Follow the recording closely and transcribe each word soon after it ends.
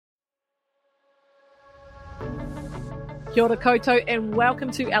Kia ora koutou, and welcome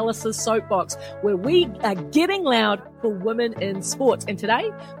to Alice's Soapbox, where we are getting loud for women in sports. And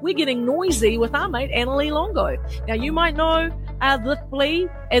today, we're getting noisy with our mate Annalie Longo. Now, you might know the Flea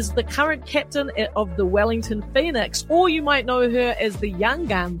as the current captain of the Wellington Phoenix, or you might know her as the young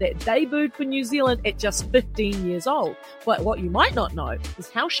gun that debuted for New Zealand at just 15 years old. But what you might not know is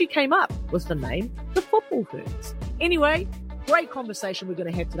how she came up with the name the Football Ferns. Anyway, great conversation we're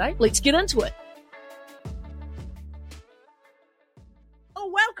going to have today. Let's get into it.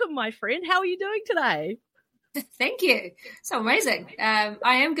 Welcome, my friend. How are you doing today? Thank you. So amazing. I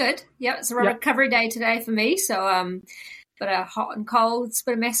am good. Yeah, it's a recovery day today for me. So, bit of hot and cold,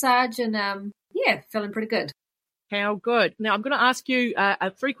 bit of massage, and feeling pretty good. How good. Now, I'm going to ask you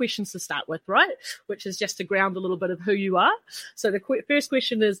 3 questions to start with, right? Which is just to ground a little bit of who you are. So the first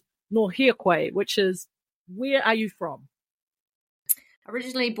question is no hea koe, which is, where are you from?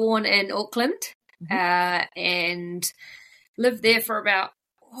 Originally born in Auckland, and lived there for about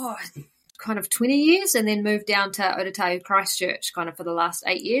kind of 20 years, and then moved down to Otautahi, Christchurch, kind of for the last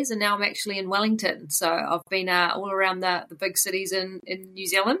 8 years, and now I'm actually in Wellington. So I've been all around the big cities in New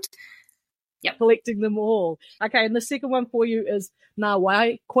Zealand. Yep, collecting them all. Okay, and the second one for you is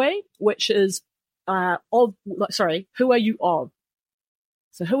ngā waikoe, which is who are you of?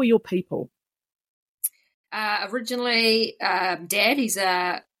 So who are your people? Originally, Dad, he's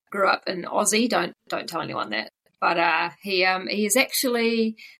grew up in Aussie. Don't tell anyone that. But he is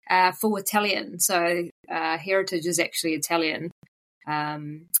actually full Italian, so heritage is actually Italian.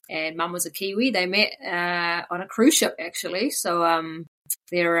 And Mum was a Kiwi. They met on a cruise ship, actually. So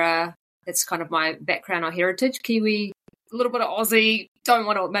that's kind of my background or heritage. Kiwi, a little bit of Aussie, don't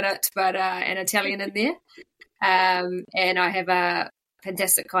want to admit it, but an Italian in there. And I have a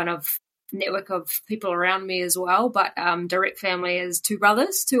fantastic kind of network of people around me as well. But direct family is 2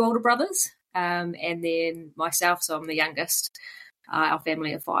 older brothers. And then myself, so I'm the youngest, our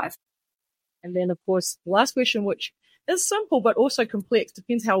family of 5. And then, of course, the last question, which is simple but also complex,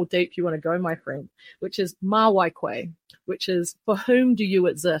 depends how deep you want to go, my friend, which is mā waikoe, which is, for whom do you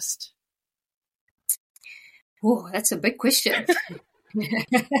exist? Oh, that's a big question.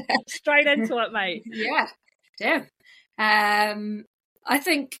 Straight into it, mate. Yeah, damn. I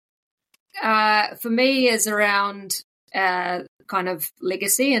think for me is around kind of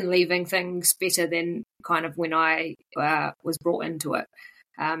legacy and leaving things better than kind of when I was brought into it.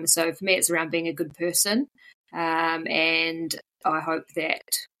 So for me, it's around being a good person. And I hope that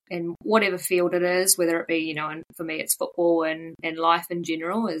in whatever field it is, whether it be, and for me, it's football and life in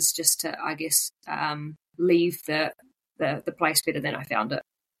general, is just to, I guess, leave the place better than I found it.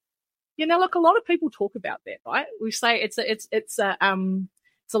 Look, a lot of people talk about that, right? We say it's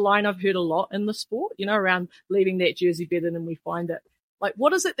a line I've heard a lot in the sport, around leaving that jersey better than we find it. Like,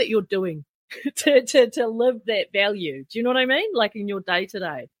 what is it that you're doing to live that value? Do you know what I mean? Like in your day to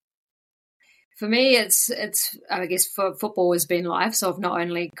day. For me, it's I guess for football has been life. So I've not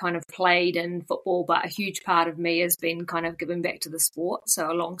only kind of played in football, but a huge part of me has been kind of giving back to the sport. So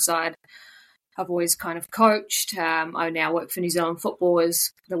alongside, I've always kind of coached. I now work for New Zealand Football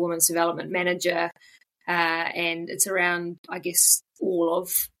as the Women's Development Manager. And it's around, I guess, all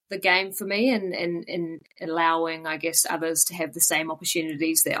of the game for me and allowing, I guess, others to have the same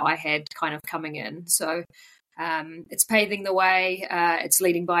opportunities that I had kind of coming in. So it's paving the way. It's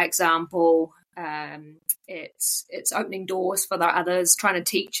leading by example. It's opening doors for the others, trying to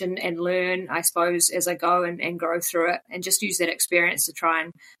teach and learn, I suppose, as I go and grow through it, and just use that experience to try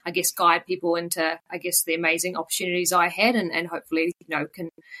and, I guess, guide people into, I guess, the amazing opportunities I had and hopefully,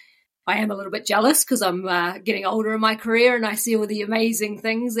 I am a little bit jealous because I'm getting older in my career and I see all the amazing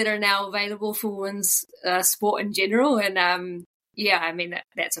things that are now available for women's sport in general. And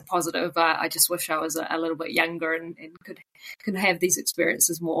that's a positive. I just wish I was a little bit younger and could have these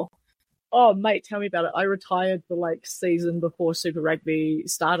experiences more. Oh, mate, tell me about it. I retired the season before Super Rugby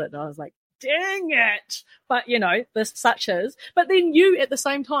started. I was like, dang it. But, this such is. But then you, at the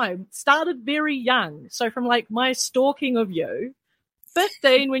same time, started very young. So from my stalking of you,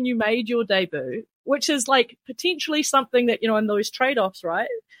 15 when you made your debut, which is potentially something that, in those trade-offs, right,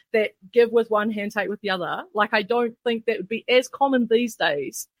 that give with one hand, take with the other. I don't think that would be as common these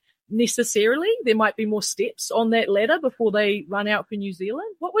days necessarily. There might be more steps on that ladder before they run out for New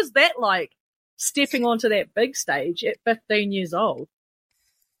Zealand. What was that like, stepping onto that big stage at 15 years old?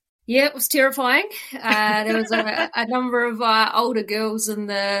 Yeah, it was terrifying. There was a number of older girls in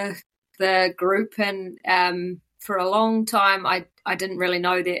the group, and for a long time I didn't really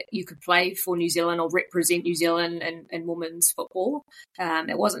know that you could play for New Zealand or represent New Zealand in women's football.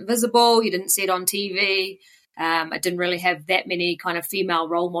 It wasn't visible. You didn't see it on TV. I didn't really have that many kind of female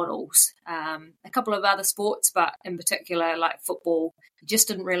role models. A couple of other sports, but in particular, like football, just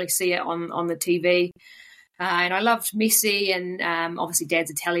didn't really see it on the TV. And I loved Messi, and obviously Dad's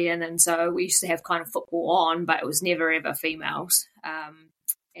Italian, and so we used to have kind of football on, but it was never ever females.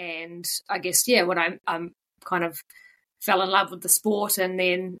 And I guess, yeah, when I'm kind of fell in love with the sport, and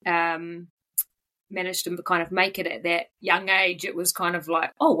then managed to kind of make it at that young age, it was kind of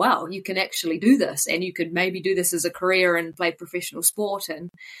like, oh wow, you can actually do this, and you could maybe do this as a career and play professional sport. And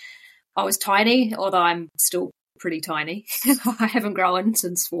I was tiny, although I'm still pretty tiny. I haven't grown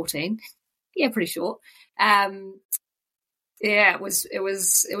since 14. Yeah, pretty short. Yeah, it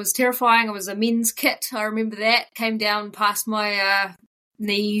was terrifying. It was a men's kit. I remember that came down past my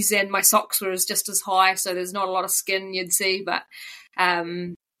knees, and my socks were just as high, so there's not a lot of skin you'd see. But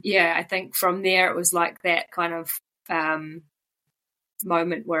yeah, I think from there it was like that kind of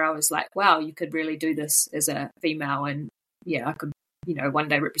moment where I was like, wow, you could really do this as a female, and yeah, I could, one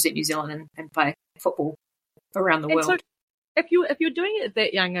day represent New Zealand and play football around the world. So if you're doing it at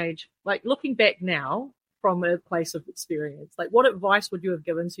that young age, like looking back now from a place of experience, like what advice would you have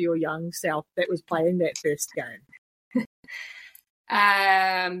given to your young self that was playing that first game?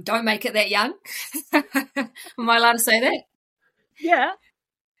 Don't make it that young. Am I allowed to say that? Yeah.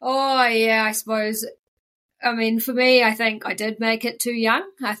 Oh, yeah, I suppose. I mean, for me, I think I did make it too young.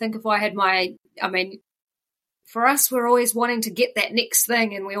 I think if I had for us, we're always wanting to get that next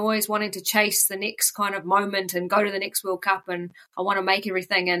thing, and we're always wanting to chase the next kind of moment and go to the next World Cup, and I want to make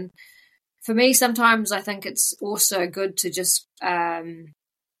everything. And for me, sometimes I think it's also good to just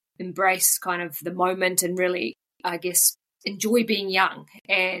embrace kind of the moment and really, I guess, enjoy being young.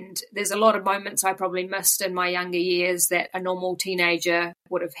 And there's a lot of moments I probably missed in my younger years that a normal teenager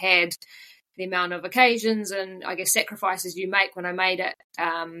would have had. The amount of occasions and I guess sacrifices you make when I made it,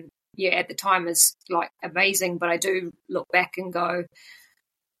 at the time is like amazing. But I do look back and go,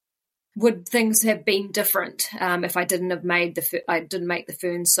 would things have been different if I didn't make the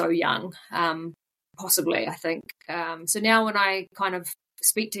Ferns so young? Possibly, I think. So now when I kind of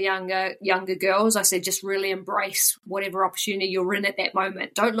speak to younger girls, I say just really embrace whatever opportunity you're in at that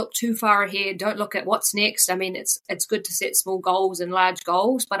moment. Don't look too far ahead. Don't look at what's next. I mean, it's good to set small goals and large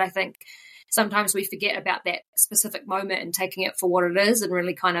goals, but I think sometimes we forget about that specific moment and taking it for what it is, and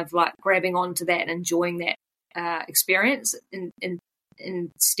really kind of like grabbing onto that and enjoying that experience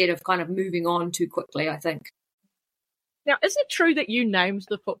instead of kind of moving on too quickly, I think. Now, is it true that you named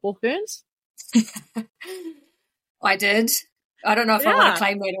the football Ferns? I did. I don't know if I want to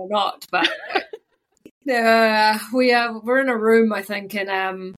claim that or not, but we're in a room, I think,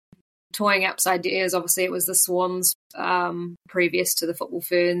 and toying up ideas. Obviously, it was the Swans previous to the football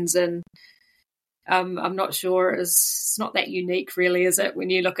Ferns, and I'm not sure it's not that unique, really, is it?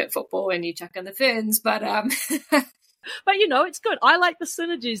 When you look at football and you chuck in the Ferns, but but it's good. I like the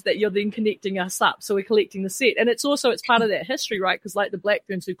synergies that you're then connecting us up, so we're collecting the set, and it's part of that history, right? Because like the Black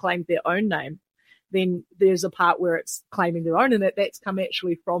Ferns who claimed their own name, then there's a part where it's claiming their own, and that's come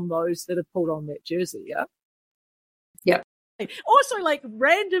actually from those that have pulled on that jersey, yeah? Yep. Also, like,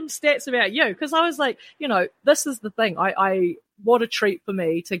 random stats about you, because I was like, this is the thing. I what a treat for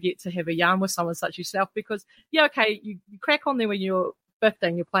me to get to have a yarn with someone such as yourself, because, you crack on there when you're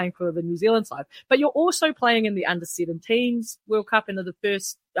 15, you're playing for the New Zealand side, but you're also playing in the under-17s World Cup and are the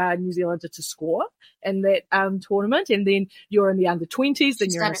first New Zealander to score in that tournament, and then you're in the under-20s, then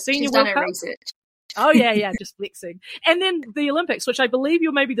you're in the Senior World Cup. Research. Oh, yeah, just flexing. And then the Olympics, which I believe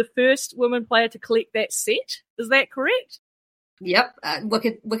you're maybe the first woman player to collect that set. Is that correct? Yep.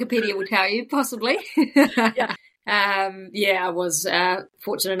 Wikipedia will tell you, possibly. Yeah. I was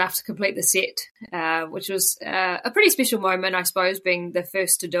fortunate enough to complete the set, which was a pretty special moment, I suppose, being the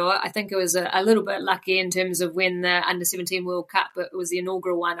first to do it. I think it was a little bit lucky in terms of when the Under-17 World Cup, it was the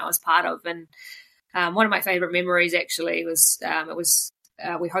inaugural one I was part of. And one of my favourite memories, actually, was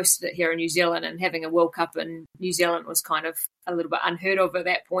we hosted it here in New Zealand, and having a World Cup in New Zealand was kind of a little bit unheard of at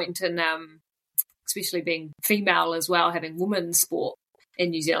that point, and especially being female as well, having women's sport in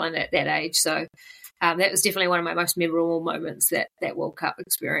New Zealand at that age. So that was definitely one of my most memorable moments, that World Cup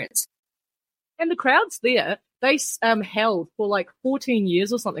experience. And the crowds there, they held for like 14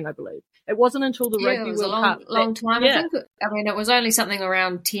 years or something, I believe. It wasn't until the Rugby World Cup. It was a long time, I think. I mean, it was only something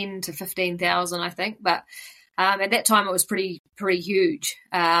around 10 to 15,000, I think, but at that time, it was pretty huge,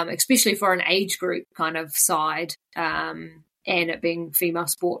 especially for an age group kind of side, and it being female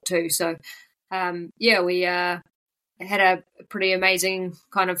sport too. So, we had a pretty amazing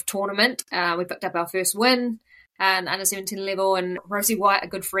kind of tournament. We picked up our first win and under-17 level, and Rosie White, a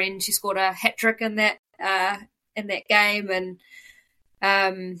good friend, she scored a hat trick in that game, and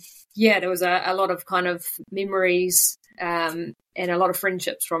There was a lot of kind of memories and a lot of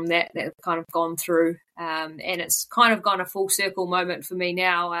friendships from that have kind of gone through. And it's kind of gone a full circle moment for me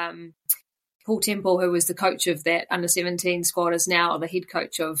now. Paul Temple, who was the coach of that under-17 squad, is now the head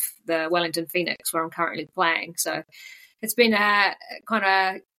coach of the Wellington Phoenix, where I'm currently playing. So it's been kind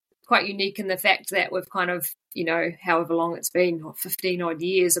of quite unique in the fact that we've kind of, however long it's been, 15 odd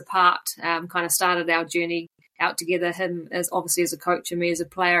years apart, kind of started our journey out together, him as obviously as a coach and me as a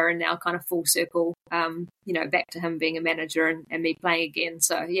player, and now kind of full circle, back to him being a manager and me playing again.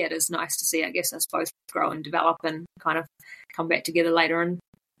 So yeah, it is nice to see, I guess, us both grow and develop and kind of come back together later in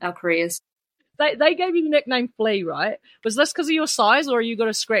our careers. They gave you the nickname Flea, right? Was this because of your size, or you got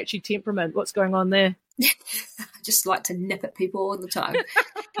a scratchy temperament? What's going on there? I just like to nip at people all the time.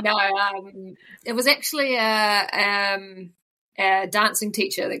 No, it was actually a dancing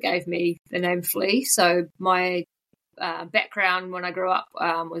teacher that gave me the name Flea. So my background when I grew up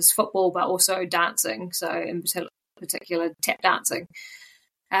was football, but also dancing. So in particular, tap dancing.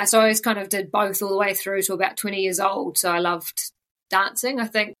 So I always kind of did both all the way through to about 20 years old. So I loved dancing. I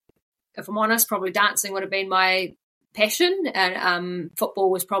think, if I'm honest, probably dancing would have been my passion, and football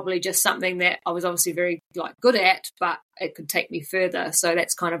was probably just something that I was obviously very good at, but it could take me further. So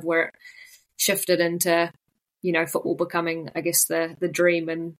that's kind of where it shifted into, football becoming, I guess, the dream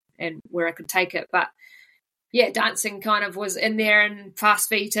and where I could take it. But yeah, dancing kind of was in there, and fast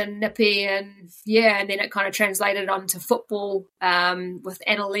feet and nippy, and then it kind of translated onto football, with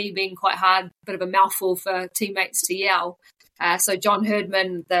Annalie being quite hard, bit of a mouthful for teammates to yell. So John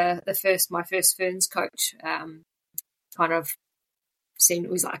Herdman, my first Ferns coach, kind of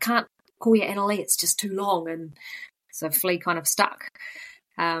was like, I can't call you Annalie, it's just too long, and so Flea kind of stuck.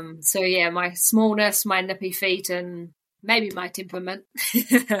 So yeah, my smallness, my nippy feet, and maybe my temperament.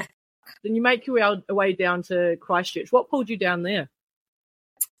 Then you make your way down to Christchurch. What pulled you down there?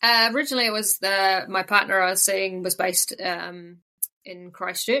 Originally, it was my partner I was seeing was based in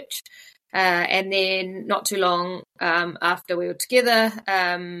Christchurch. And then not too long after we were together,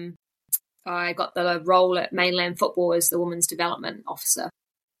 I got the role at Mainland Football as the Women's Development Officer.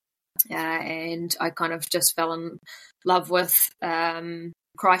 And I kind of just fell in love with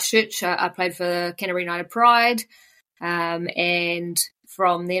Christchurch. I played for Canterbury United Pride. And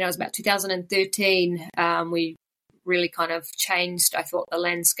from then, it was about 2013, we really kind of changed, I thought, the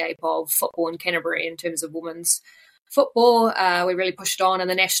landscape of football in Canterbury in terms of women's football. We really pushed on in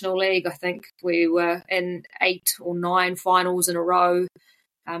the National League. I think we were in 8 or 9 finals in a row.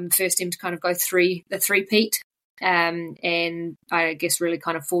 First team to kind of go the three-peat. And I guess really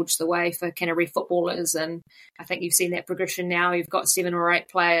kind of forged the way for Canterbury footballers. And I think you've seen that progression now. You've got 7 or 8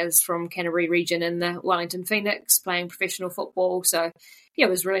 players from Canterbury region in the Wellington Phoenix playing professional football. So yeah, it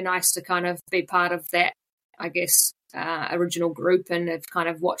was really nice to kind of be part of that, I guess, original group, and have kind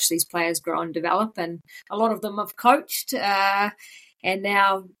of watched these players grow and develop. And a lot of them have coached, and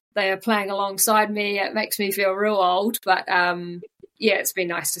now they are playing alongside me. It makes me feel real old, but it's been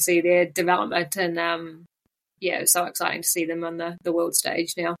nice to see their development, and it's so exciting to see them on the world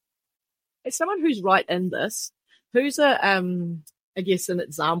stage now. As someone who's right in this, who's I guess an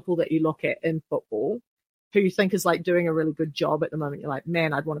example that you look at in football who you think is doing a really good job at the moment? You're like,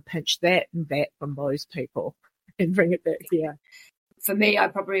 man, I'd want to pinch that and that from those people and bring it back here. For me, I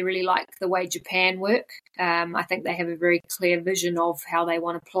probably really like the way Japan work. I think they have a very clear vision of how they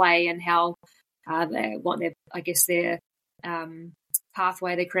want to play and how they want their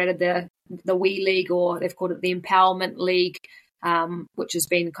pathway. They created the WE League, or they've called it the Empowerment League, which has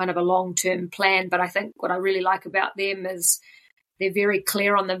been kind of a long-term plan. But I think what I really like about them is they're very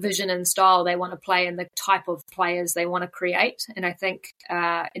clear on the vision and style they want to play and the type of players they want to create. And I think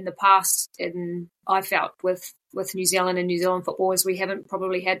in the past, I felt with New Zealand and New Zealand footballers, we haven't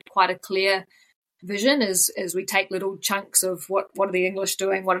probably had quite a clear vision as we take little chunks of what are the English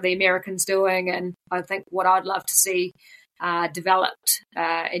doing, what are the Americans doing. And I think what I'd love to see developed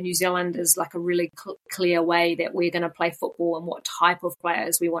in New Zealand is a really clear way that we're going to play football and what type of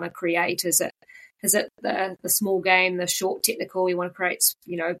players we want to create. Is it the small game, the short technical? We want to create,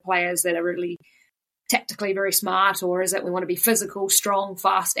 players that are really tactically very smart, or is it we want to be physical, strong,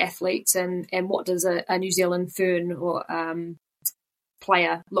 fast athletes? And what does a New Zealand Fern or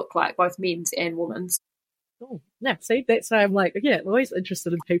player look like, both men's and women's? Oh, yeah, see, that's why I'm I'm always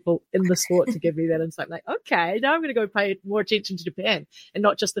interested in people in the sport to give me that insight. Okay, now I'm going to go pay more attention to Japan, and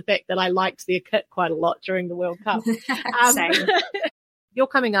not just the fact that I liked their kit quite a lot during the World Cup. Same. You're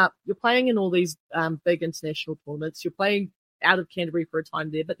coming up, you're playing in all these big international tournaments, you're playing out of Canterbury for a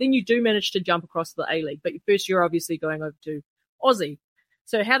time there, but then you do manage to jump across to the A-League. But first you're obviously going over to Aussie.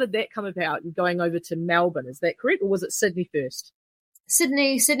 So how did that come about, and going over to Melbourne? Is that correct, or was it Sydney first?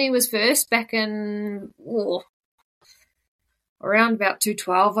 Sydney was first back in around about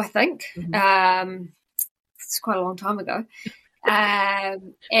 2012, I think. Mm-hmm. It's quite a long time ago.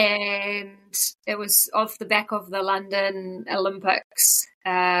 And it was off the back of the London Olympics.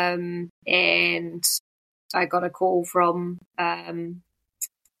 And I got a call from the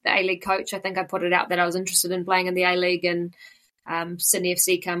A-League coach. I think I put it out that I was interested in playing in the A-League, and Sydney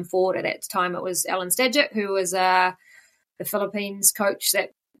FC came forward. At that time, it was Alan Stadgic, who was the Philippines coach that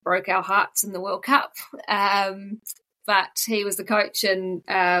broke our hearts in the World Cup. But he was the coach, and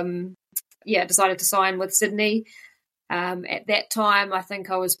decided to sign with Sydney. At that time, I think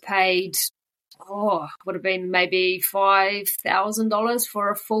I was paid, would have been maybe $5,000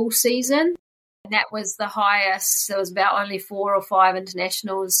 for a full season. And that was the highest. There was about only 4 or 5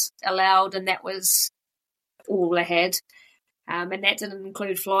 internationals allowed, and that was all I had. And that didn't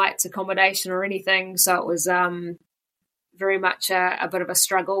include flights, accommodation, or anything. So it was very much a bit of a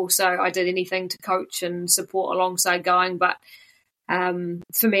struggle. So I did anything to coach and support alongside going. But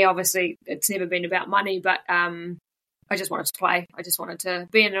for me, obviously, it's never been about money, but I just wanted to play. I just wanted to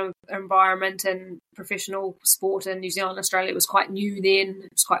be in an environment, and professional sport in New Zealand and Australia was quite new then.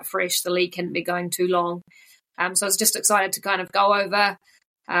 It was quite fresh. The league hadn't been going too long. So I was just excited to kind of go over.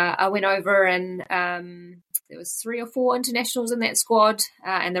 I went over, and there was 3 or 4 internationals in that squad,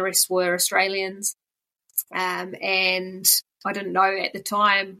 and the rest were Australians. And I didn't know at the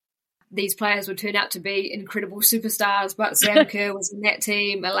time these players would turn out to be incredible superstars, but Sam Kerr was in that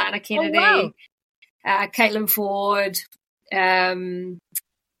team, Alana Kennedy, Caitlin Ford.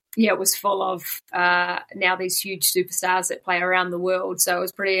 It was full of now these huge superstars that play around the world. So it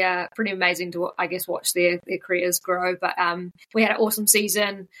was pretty amazing to, I guess, watch their careers grow. But we had an awesome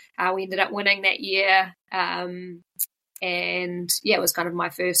season. We ended up winning that year. It was kind of my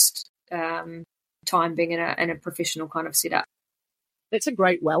first time being in a professional kind of setup. It's a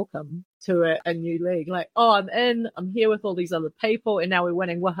great welcome to a new league. Like, I'm here with all these other people, and now we're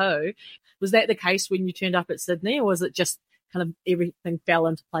winning, woohoo. Was that the case when you turned up at Sydney, or was it just kind of everything fell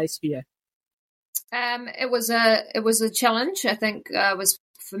into place for you? It was a challenge. I think was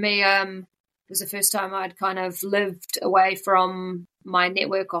for me. It was the first time I'd kind of lived away from my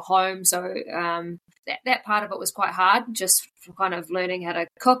network or home, so that part of it was quite hard. Just for kind of learning how to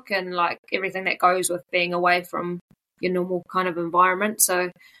cook and like everything that goes with being away from your normal kind of environment. So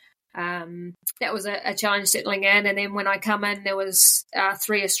that was a challenge settling in. And then when I come in, there was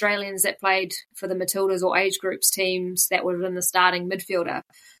 3 Australians that played for the Matildas or age groups teams that were in the starting midfielder.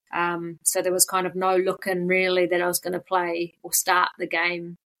 So there was kind of no looking really that I was going to play or start the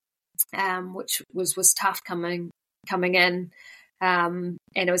game, which was tough coming in. And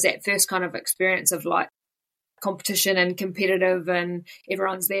it was that first kind of experience of like competition and competitive, and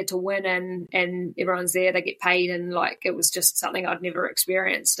everyone's there to win, and everyone's there, they get paid, and like it was just something I'd never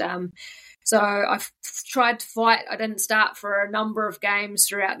experienced. So I tried to fight. I didn't start for a number of games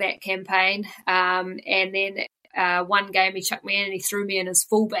throughout that campaign, and then one game he chucked me in and he threw me in as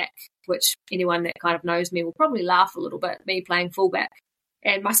fullback, which anyone that kind of knows me will probably laugh a little bit, me playing fullback,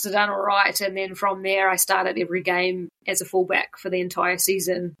 and must have done all right. And then from there I started every game as a fullback for the entire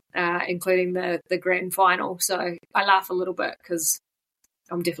season, including the grand final. So I laugh a little bit because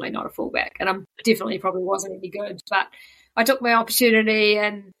I'm definitely not a fullback, and I'm definitely probably wasn't any good, but I took my opportunity,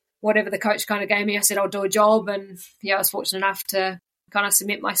 and whatever the coach kind of gave me, I said I'll do a job. And I was fortunate enough to kind of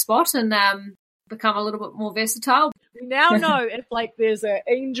cement my spot and become a little bit more versatile. We now know if like there's an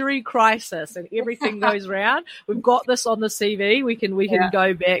injury crisis and everything goes round, we've got this on the CV. We can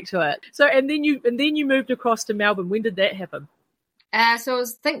go back to it. So and then you moved across to Melbourne. When did that happen? So it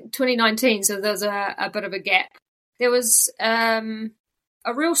was, I think, 2019. So there was a bit of a gap. There was a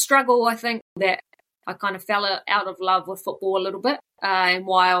real struggle, I think, that I kind of fell out of love with football a little bit, and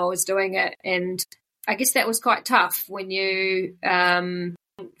why I was doing it. And I guess that was quite tough when you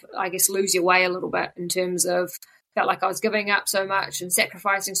I guess lose your way a little bit in terms of felt like I was giving up so much and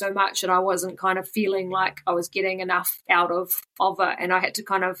sacrificing so much, and I wasn't kind of feeling like I was getting enough out of it. And I had to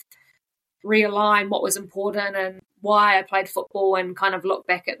kind of realign what was important and why I played football, and kind of look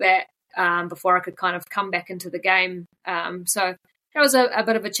back at that before I could kind of come back into the game. So that was a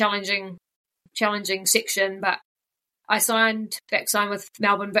bit of a challenging section, but I signed with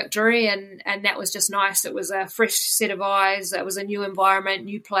Melbourne Victory, and that was just nice. It was a fresh set of eyes. It was a new environment,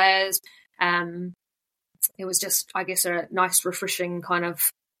 new players. It was just, I guess, a nice, refreshing kind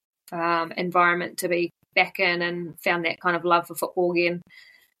of environment to be back in, and found that kind of love for football again.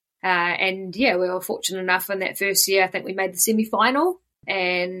 We were fortunate enough in that first year. I think we made the semi-final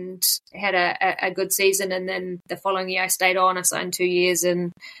and had a good season. And then the following year I stayed on. I signed 2 years,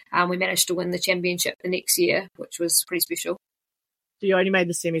 and we managed to win the championship the next year, which was pretty special. You only made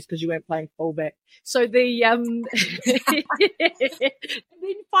the semis because you weren't playing fullback. So the and then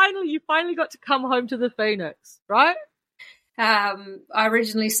you finally got to come home to the Phoenix, right? I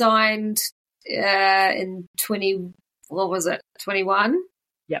originally signed in 21.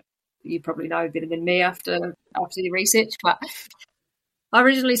 Yep. You probably know better than me after your research, but I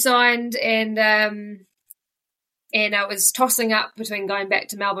originally signed and I was tossing up between going back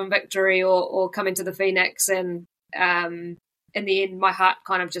to Melbourne Victory or coming to the Phoenix, and in the end my heart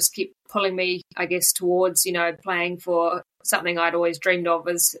kind of just kept pulling me, I guess, towards, playing for something I'd always dreamed of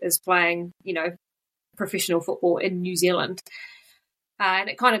as playing, professional football in New Zealand. And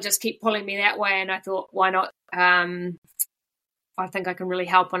it kind of just kept pulling me that way, and I thought, why not? I think I can really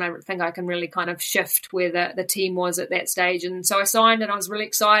help, and I think I can really kind of shift where the team was at that stage. And so I signed, and I was really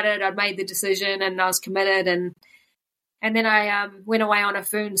excited. I'd made the decision and I was committed, and then I went away on a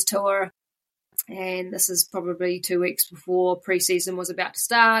Ferns tour, and this is probably 2 weeks before pre-season was about to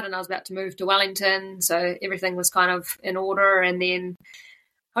start, and I was about to move to Wellington, so everything was kind of in order. And then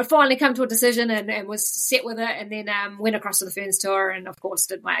I'd finally come to a decision and was set with it, and then went across to the Ferns tour and, of course,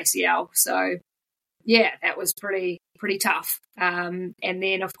 did my ACL. So, yeah, that was pretty tough. And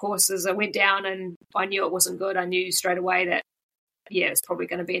then, of course, as I went down and I knew it wasn't good, I knew straight away that, yeah, it's probably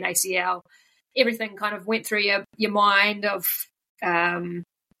going to be an ACL. Everything kind of went through your mind of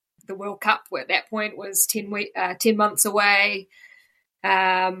the World Cup at that point was 10 months away.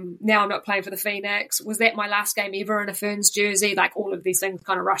 Now I'm not playing for the Phoenix. Was that my last game ever in a Ferns jersey? Like, all of these things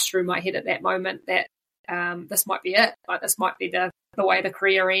kind of rushed through my head at that moment that this might be it. Like, this might be the way the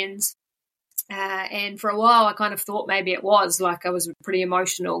career ends. And for a while I kind of thought maybe it was. Like, I was pretty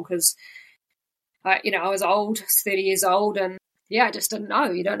emotional because, I was old, 30 years old, and yeah, I just didn't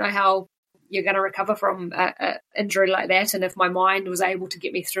know. You don't know how you're going to recover from an injury like that, and if my mind was able to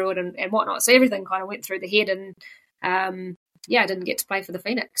get me through it and whatnot. So everything kind of went through the head, and I didn't get to play for the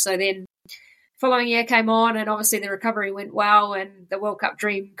Phoenix. So then following year came on, and obviously the recovery went well, and the World Cup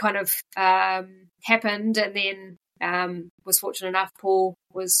dream kind of happened. And then was fortunate enough, Paul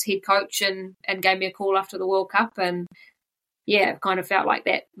was head coach and gave me a call after the World Cup, and yeah, it kind of felt like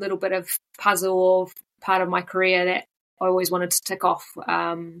that little bit of puzzle of part of my career that I always wanted to tick off.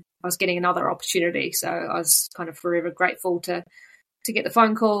 I was getting another opportunity, so I was kind of forever grateful to get the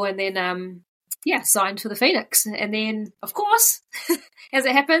phone call, and then signed for the Phoenix. And then, of course, as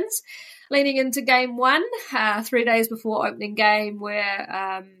it happens, leading into game 1, 3 days before opening game,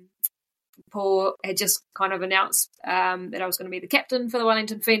 where Paul had just kind of announced that I was going to be the captain for the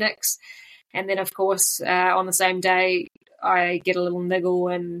Wellington Phoenix. And then, of course, on the same day, I get a little niggle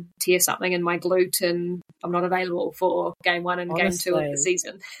and tear something in my glute, and I'm not available for game 1 and game 2 of the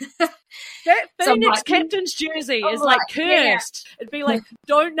season. That Phoenix captain's jersey is like cursed. Yeah. It'd be like,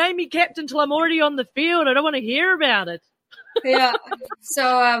 don't name me captain till I'm already on the field. I don't want to hear about it. Yeah. So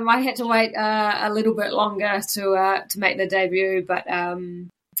I had to wait a little bit longer to make the debut, but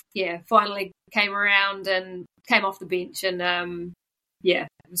finally came around and came off the bench, and it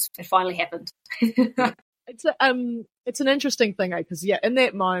finally happened. It's an interesting thing, because in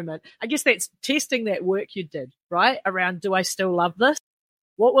that moment, I guess that's testing that work you did, right? Around, do I still love this?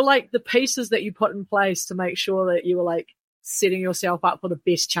 What were like the pieces that you put in place to make sure that you were like setting yourself up for the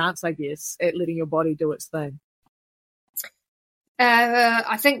best chance, I guess, at letting your body do its thing?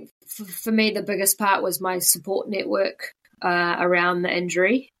 I think for me, the biggest part was my support network around the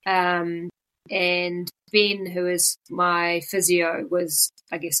injury. And Ben, who is my physio, was,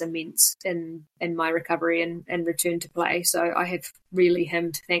 I guess, immense in my recovery and return to play. So I have really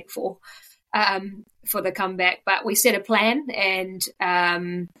him to thank for the comeback. But we set a plan, and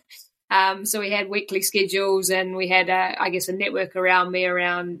so we had weekly schedules, and we had, I guess, a network around me,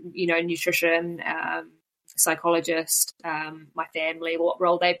 around, nutrition, psychologist, my family, what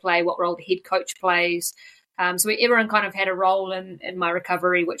role they play, what role the head coach plays. So everyone kind of had a role in my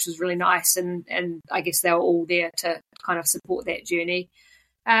recovery, which was really nice. And I guess they were all there to kind of support that journey.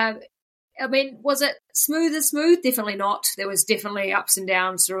 Was it smooth as smooth? Definitely not. There was definitely ups and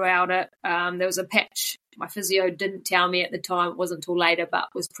downs throughout it. There was a patch. My physio didn't tell me at the time. It wasn't until later, but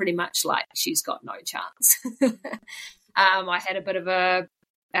was pretty much like, she's got no chance. I had a bit of a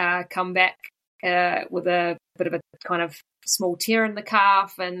comeback with a bit of a kind of small tear in the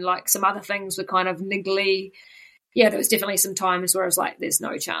calf, and like some other things were kind of niggly. Yeah, there was definitely some times where I was like, there's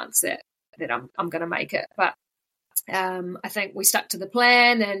no chance that I'm going to make it. But I think we stuck to the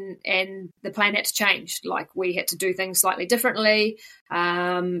plan, and the plan had to change. Like, we had to do things slightly differently.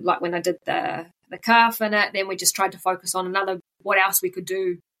 Like when I did the calf in it, then we just tried to focus on what else we could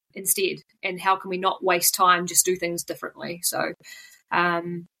do instead, and how can we not waste time, just do things differently. So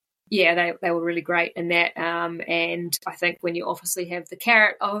yeah, they were really great in that. And I think when you obviously have the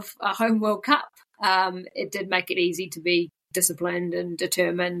carrot of a home World Cup, it did make it easy to be disciplined and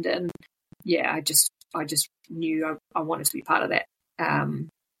determined. And yeah, I just knew I wanted to be part of that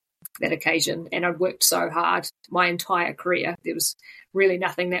that occasion. And I'd worked so hard my entire career. There was really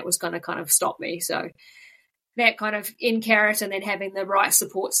nothing that was going to kind of stop me. So that kind of in carrot and then having the right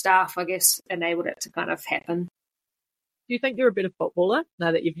support staff, I guess, enabled it to kind of happen. Do you think you're a better footballer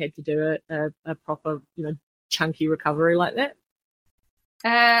now that you've had to do a proper, chunky recovery like that?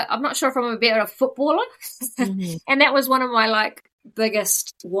 I'm not sure if I'm a better footballer. Mm-hmm. And that was one of my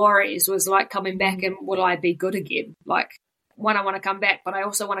biggest worries, was coming back and will I be good again? I want to come back, but I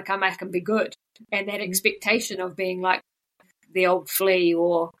also want to come back and be good. And that expectation of being like the old flea,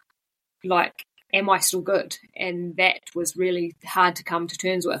 or am I still good? And that was really hard to come to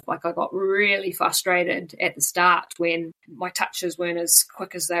terms with. I got really frustrated at the start when my touches weren't as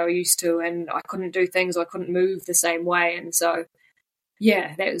quick as they were used to, and I couldn't do things, I couldn't move the same way. And so,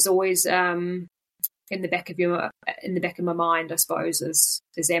 yeah, that was always in the back of my mind, I suppose, is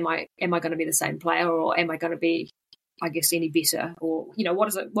am I going to be the same player, or am I going to be, I guess, any better? Or, what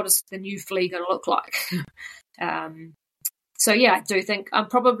is the new flea going to look like? So, yeah, I do think I'm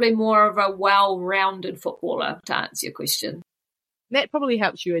probably more of a well-rounded footballer, to answer your question. That probably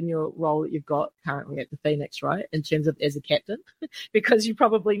helps you in your role that you've got currently at the Phoenix, right, in terms of as a captain, because you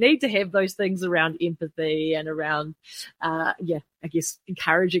probably need to have those things around empathy and around, I guess,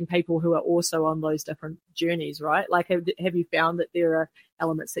 encouraging people who are also on those different journeys, right? Have you found that there are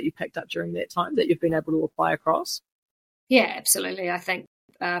elements that you picked up during that time that you've been able to apply across? Yeah, absolutely. I think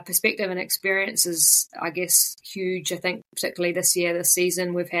perspective and experience is, I guess, huge. I think particularly this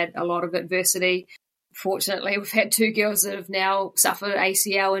season, we've had a lot of adversity. Fortunately, we've had 2 girls that have now suffered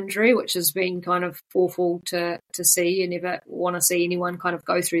ACL injury, which has been kind of awful to see. You never want to see anyone kind of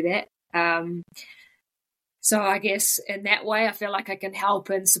go through that. So I guess in that way, I feel like I can help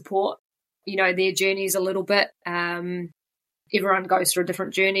and support, their journeys a little bit. Everyone goes through a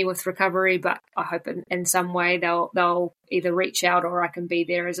different journey with recovery, but I hope in some way they'll either reach out, or I can be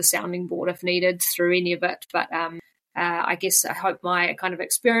there as a sounding board if needed through any of it. But I guess I hope my kind of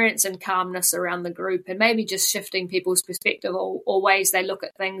experience and calmness around the group, and maybe just shifting people's perspective or ways they look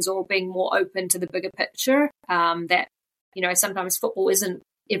at things, or being more open to the bigger picture, that, sometimes football isn't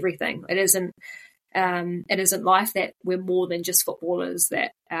everything. It isn't life, that we're more than just footballers,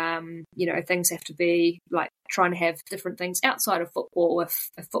 that, things have to be like trying to have different things outside of football. If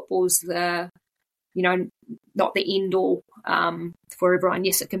football's the, not the end all for everyone.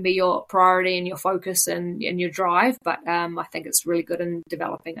 Yes, it can be your priority and your focus and your drive, but I think it's really good in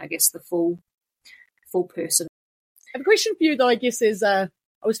developing, I guess, the full person. I have a question for you, though, I guess, is I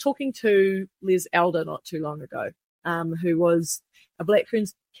was talking to Les Elder not too long ago, who was a Black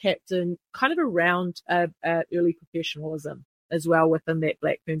Ferns captain kind of around early professionalism as well within that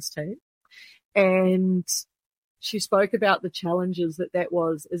Black Ferns team. And she spoke about the challenges that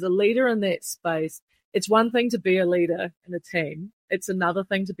was as a leader in that space. It's one thing to be a leader in a team. It's another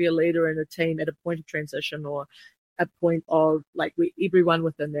thing to be a leader in a team at a point of transition, or a point of where everyone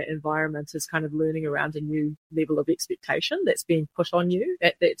within that environment is kind of learning around a new level of expectation that's being put on you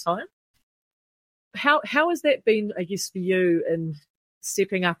at that time. How has that been, I guess, for you in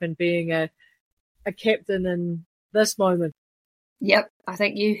stepping up and being a captain in this moment? Yep, I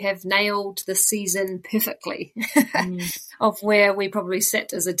think you have nailed the season perfectly of where we probably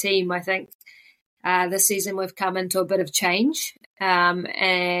sit as a team. I think this season we've come into a bit of change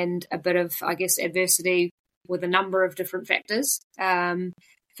and a bit of, I guess, adversity with a number of different factors.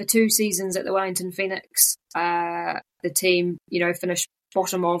 For 2 seasons at the Wellington Phoenix, the team, finished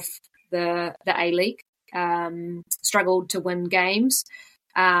bottom of the A-League, struggled to win games,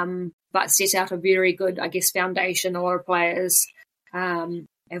 but set out a very good, I guess, foundation. A lot of players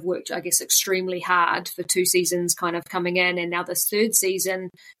have worked, I guess, extremely hard for 2 seasons kind of coming in, and now this 3rd season,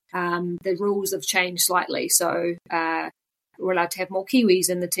 the rules have changed slightly. So we're allowed to have more Kiwis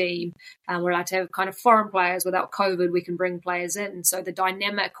in the team. We're allowed to have kind of foreign players. Without COVID, we can bring players in. So the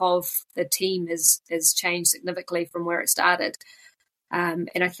dynamic of the team has changed significantly from where it started. And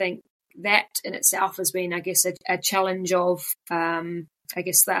I think that in itself has been, I guess, a challenge of, I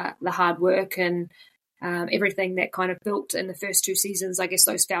guess, the hard work and everything that kind of built in the first 2 seasons. I guess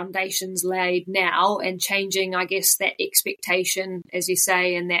those foundations laid now, and changing, I guess, that expectation, as you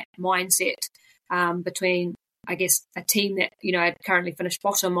say, and that mindset between, I guess, a team that, had currently finished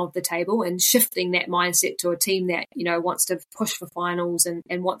bottom of the table, and shifting that mindset to a team that, wants to push for finals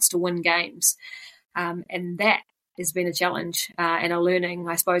and wants to win games. And that has been a challenge and a learning,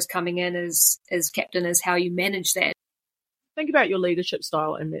 I suppose, coming in as captain, is how you manage that. think about your leadership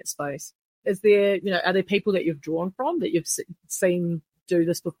style in that space. Is there, are there people that you've drawn from that you've seen do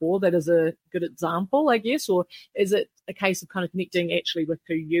this before that is a good example, I guess, or is it a case of kind of connecting actually with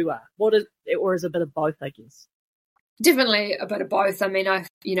who you are? Or is it a bit of both, I guess? Definitely a bit of both. I mean, I've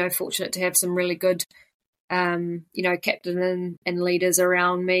fortunate to have some really good, captain and leaders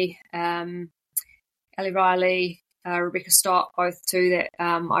around me. Ellie Riley, Rebecca Stott, both two that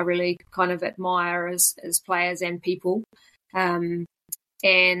I really kind of admire as players and people. And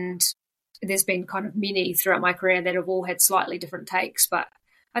there's been kind of many throughout my career that have all had slightly different takes, but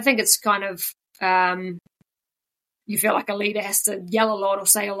I think it's kind of you feel like a leader has to yell a lot or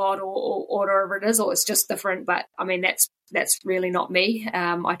say a lot or whatever it is, or it's just different. But I mean, that's really not me.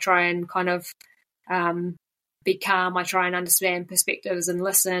 I try and kind of be calm. I try and understand perspectives and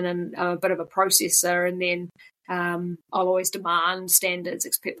listen, and I'm a bit of a processor. And then I'll always demand standards,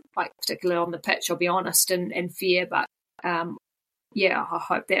 particularly on the pitch. I'll be honest and fair, but I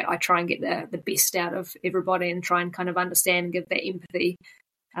hope that I try and get the best out of everybody and try and kind of understand and give that empathy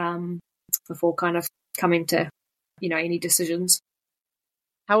before kind of coming to, any decisions.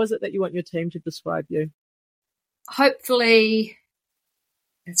 How is it that you want your team to describe you? Hopefully,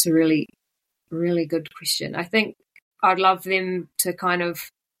 that's a really, really good question. I think I'd love them to kind of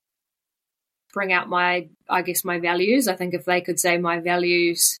bring out my values. I think if they could say my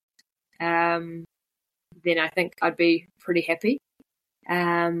values, then I think I'd be pretty happy.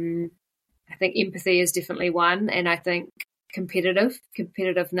 I think empathy is definitely one, and I think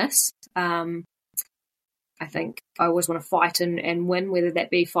competitiveness. I think I always want to fight and win, whether that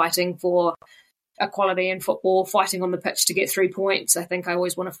be fighting for equality in football, fighting on the pitch to get 3 points. I think I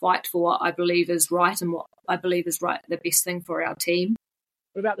always want to fight for what I believe is right and what I believe is the best thing for our team.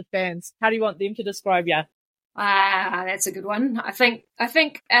 What about the fans? How do you want them to describe you? That's a good one. I think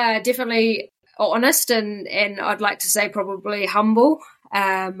definitely honest and I'd like to say probably humble.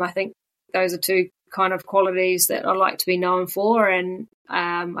 I think those are two kind of qualities that I like to be known for, and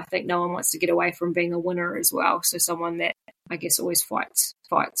I think no one wants to get away from being a winner as well. So someone that I guess always fights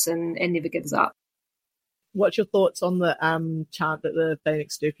and never gives up. What's your thoughts on the chant that the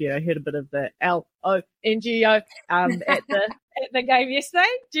Phoenix do for you? I heard a bit of the LONGO at the game yesterday.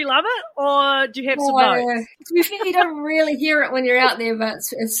 Do you love it, or do you have some notes? To be fair, you don't really hear it when you're out there, but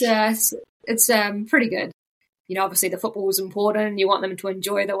it's pretty good. Obviously the football is important. You want them to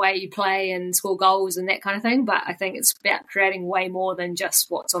enjoy the way you play and score goals and that kind of thing. But I think it's about creating way more than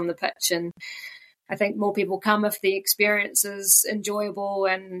just what's on the pitch. And I think more people come if the experience is enjoyable.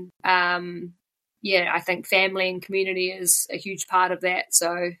 And I think family and community is a huge part of that.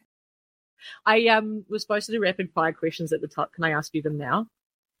 So I was supposed to do rapid fire questions at the top. Can I ask you them now?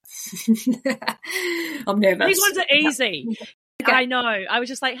 I'm nervous. These ones are easy. Okay. I know. I was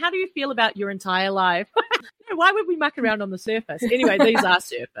just like, how do you feel about your entire life? Why would we muck around on the surface? Anyway, these are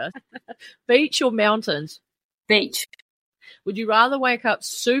surface. Beach or mountains? Beach. Would you rather wake up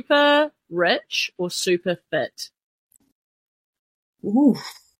super rich or super fit? Ooh.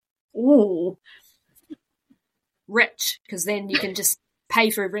 Rich, because then you can just pay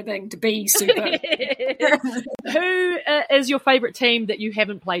for everything to be super. Who is your favourite team that you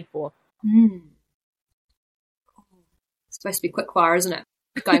haven't played for? It's supposed to be quickfire, isn't it?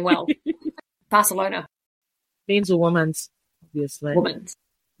 Going well. Barcelona. Men's or women's? Obviously. Women's.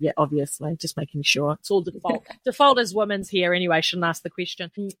 Yeah, obviously. Just making sure. It's all default. Default is women's here anyway. Shouldn't ask the question.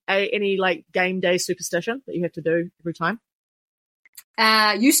 Any game day superstition that you have to do every time?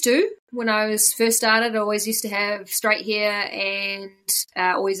 Used to. When I was first started, I always used to have straight hair and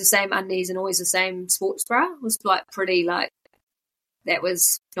always the same undies and always the same sports bra. It was that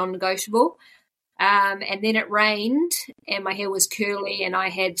was non-negotiable. And then it rained and my hair was curly and I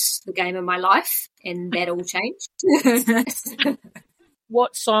had the game of my life, and that all changed.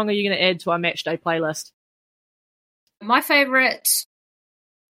 What song are you going to add to our match day playlist? My favourite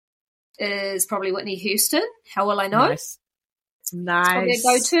is probably Whitney Houston. How Will I Know? Nice. It's probably a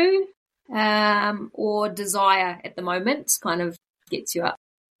go-to. Or Desire at the moment. Kind of gets you up.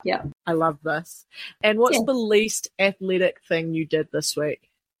 Yeah. I love this. And what's the least athletic thing you did this week?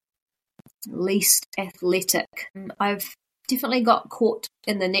 Least athletic. I've definitely got caught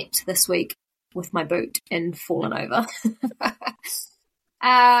in the net this week with my boot and fallen over.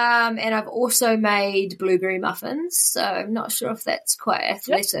 And I've also made blueberry muffins, so I'm not sure if that's quite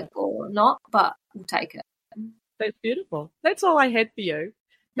athletic or not, but we'll take it. That's beautiful. That's all I had for you.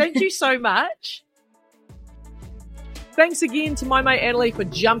 Thank you so much. Thanks again to my mate Annalie for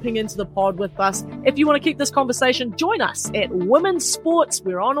jumping into the pod with us. If you want to keep this conversation, join us at Women's Sports.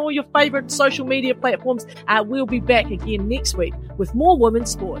 We're on all your favourite social media platforms. We'll be back again next week with more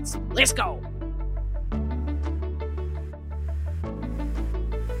women's sports. Let's go.